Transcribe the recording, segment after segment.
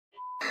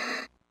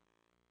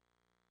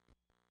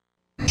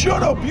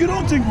Shut up! You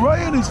don't think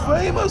Ryan is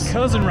famous?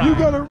 Cousin Ryan. You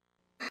gotta...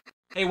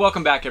 Hey,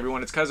 welcome back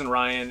everyone, it's Cousin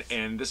Ryan,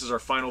 and this is our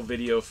final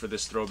video for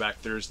this Throwback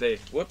Thursday.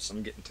 Whoops,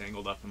 I'm getting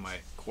tangled up in my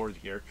cord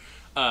here.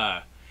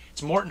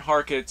 It's Morten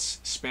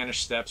Harket's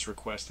Spanish Steps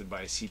requested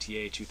by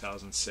CTA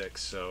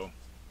 2006, so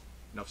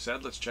enough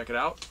said, let's check it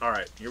out.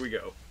 Alright, here we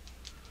go.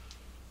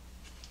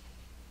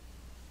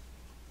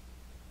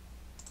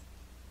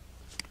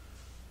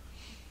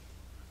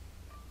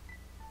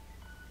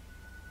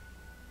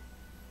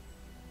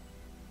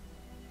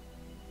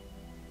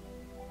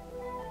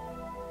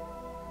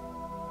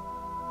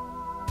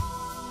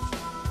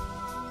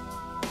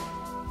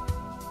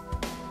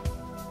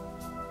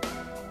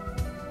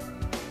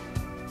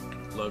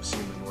 Love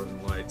seeing the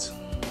northern lights.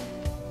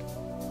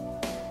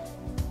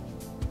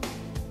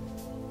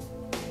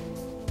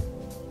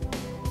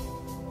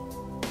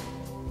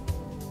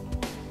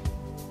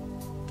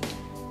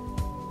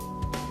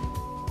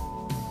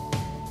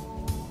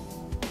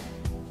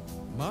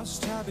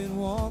 Must have been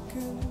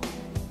walking,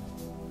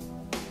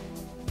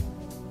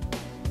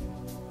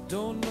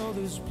 don't know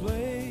this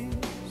place.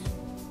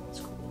 That's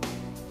cool.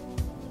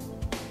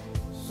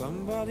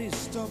 Somebody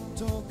stop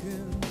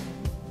talking.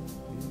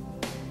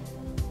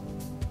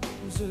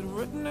 Is it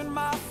written in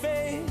my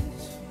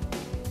face?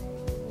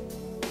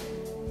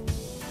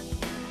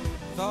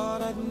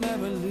 Thought I'd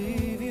never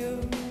leave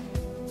you.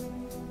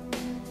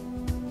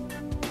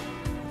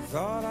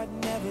 Thought I'd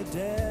never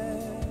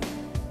dare.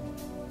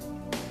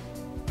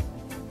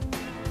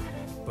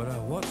 But I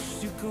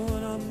watched you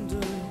going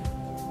under.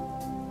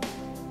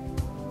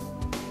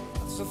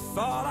 That's a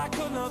thought I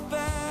could not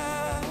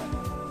bear.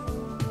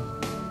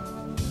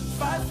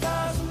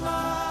 5,000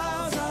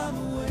 miles I'm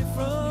away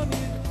from you.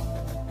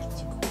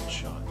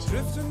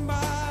 Drifting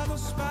by the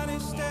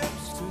Spanish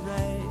Steps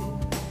today.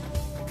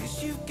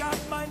 Guess you've got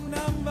my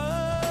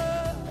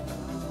number.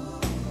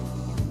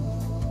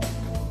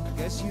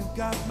 Guess you've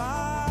got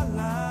my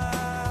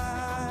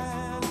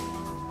line.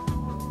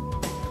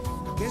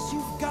 Guess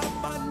you've got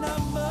my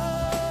number.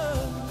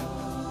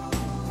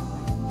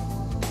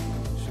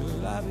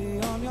 Should I be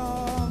on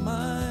your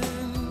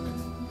mind?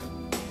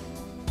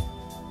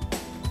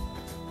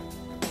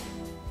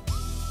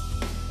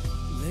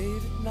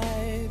 Late at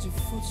night, your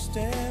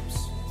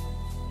footsteps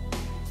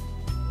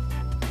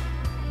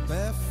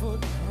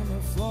barefoot on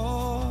the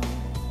floor,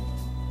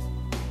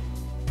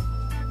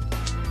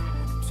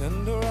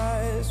 tender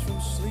eyes from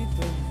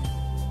sleeping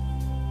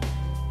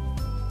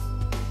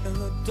in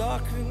the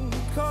darkened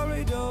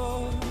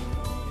corridor.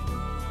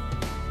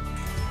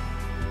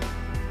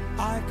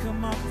 I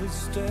come up the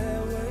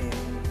stairway,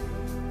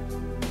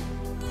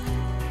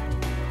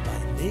 my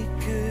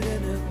naked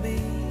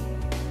enemy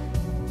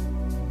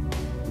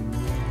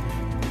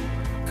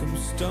come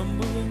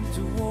stumbling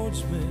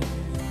towards me.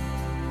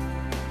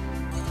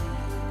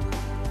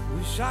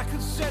 Wish I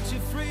could set you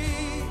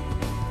free.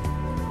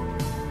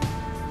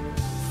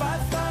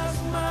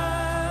 5,000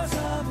 miles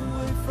I'm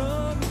away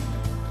from you,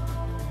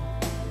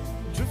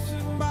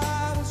 drifting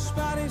by the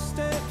Spanish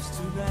Steps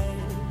today.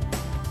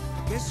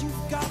 Guess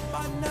you've got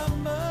my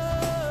number.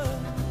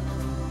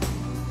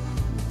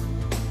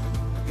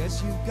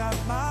 Guess you've got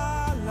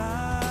my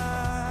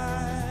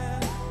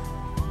line.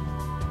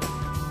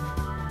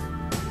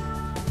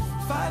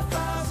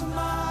 5,000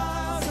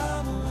 miles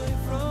I'm away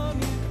from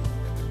you,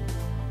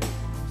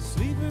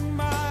 sleeping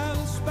by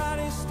the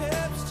Spanish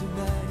Steps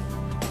tonight.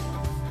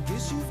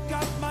 Guess you've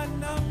got my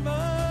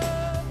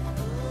number.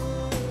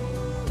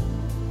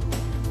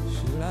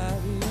 Should I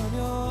be on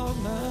your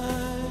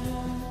mind?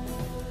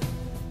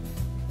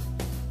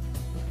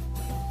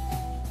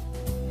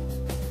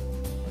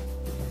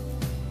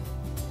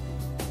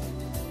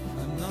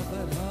 I'm not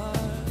that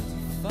hard to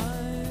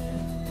find.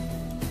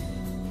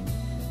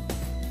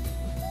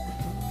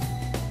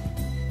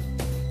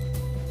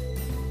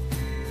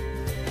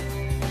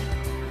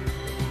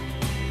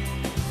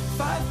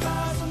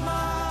 5,000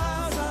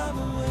 miles I'm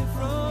away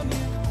from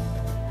you,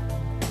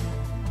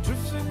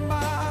 drifting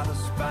by the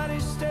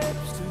Spanish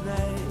Steps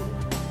tonight.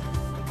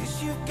 Guess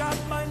you've got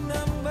my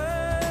number.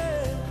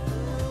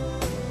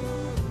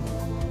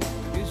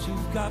 Guess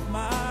you've got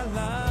my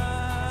line.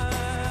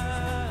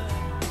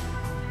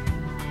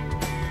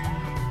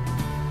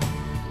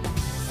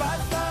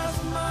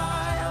 5,000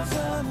 miles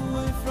I'm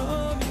away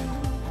from you,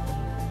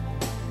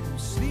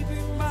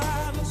 sleeping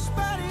by the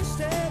Spanish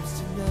Steps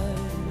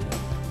tonight.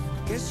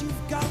 Guess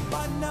you've got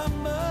my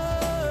number.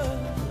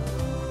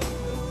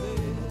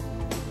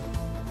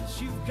 Guess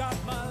you've got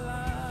my line.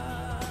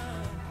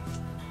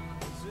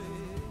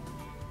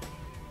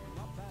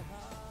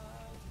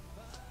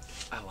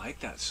 I like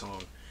that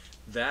song.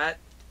 That,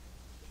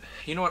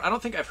 you know what, I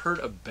don't think I've heard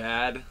a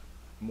bad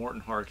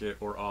Morten Harket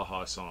or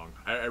Aha song.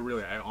 I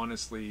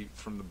honestly,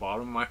 from the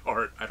bottom of my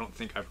heart, I don't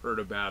think I've heard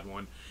a bad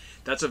one.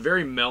 That's a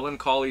very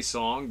melancholy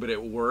song, but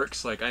it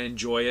works. Like, I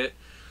enjoy it.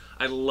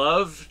 I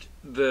loved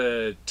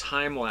the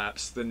time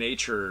lapse, the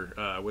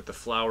nature with the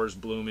flowers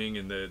blooming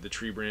and the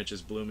tree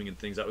branches blooming and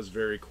things. That was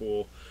very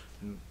cool.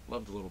 And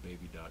love the little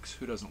baby ducks.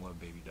 Who doesn't love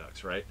baby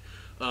ducks, right?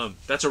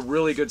 That's a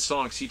really good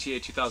song,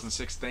 CTA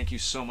 2006. Thank you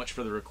so much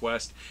for the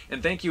request.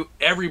 And thank you,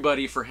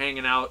 everybody, for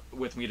hanging out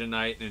with me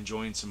tonight and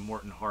enjoying some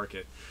Morten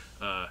Harket.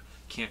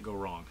 Can't go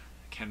wrong.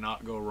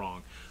 Cannot go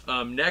wrong.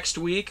 Next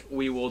week,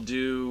 we will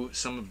do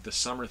some of the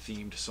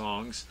summer-themed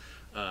songs.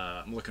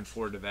 I'm looking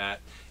forward to that.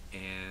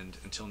 And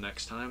until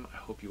next time, I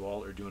hope you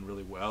all are doing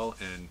really well.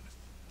 And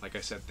like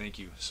I said, thank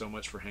you so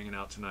much for hanging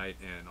out tonight,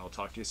 and I'll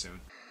talk to you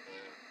soon.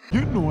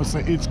 You know,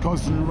 say it's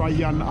cousin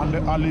Ryan on the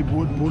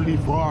Hollywood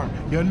Boulevard.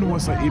 You know,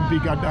 say he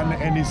bigger than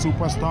any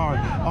superstar.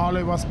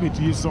 Oliver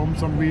Smith is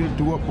some real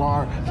dope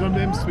bar. Some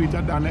them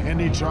sweeter than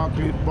any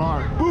chocolate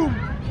bar. Boom!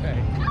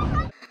 Hey.